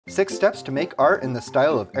6 steps to make art in the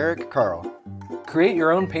style of Eric Carle. Create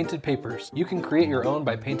your own painted papers. You can create your own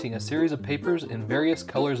by painting a series of papers in various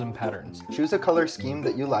colors and patterns. Choose a color scheme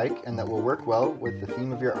that you like and that will work well with the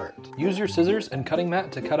theme of your art. Use your scissors and cutting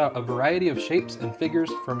mat to cut out a variety of shapes and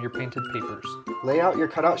figures from your painted papers. Lay out your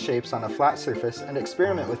cutout shapes on a flat surface and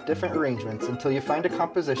experiment with different arrangements until you find a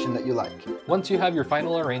composition that you like. Once you have your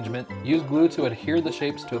final arrangement, use glue to adhere the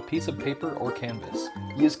shapes to a piece of paper or canvas.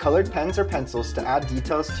 Use colored pens or pencils to add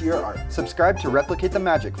details to your art. Subscribe to Replicate the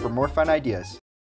Magic for more fun ideas.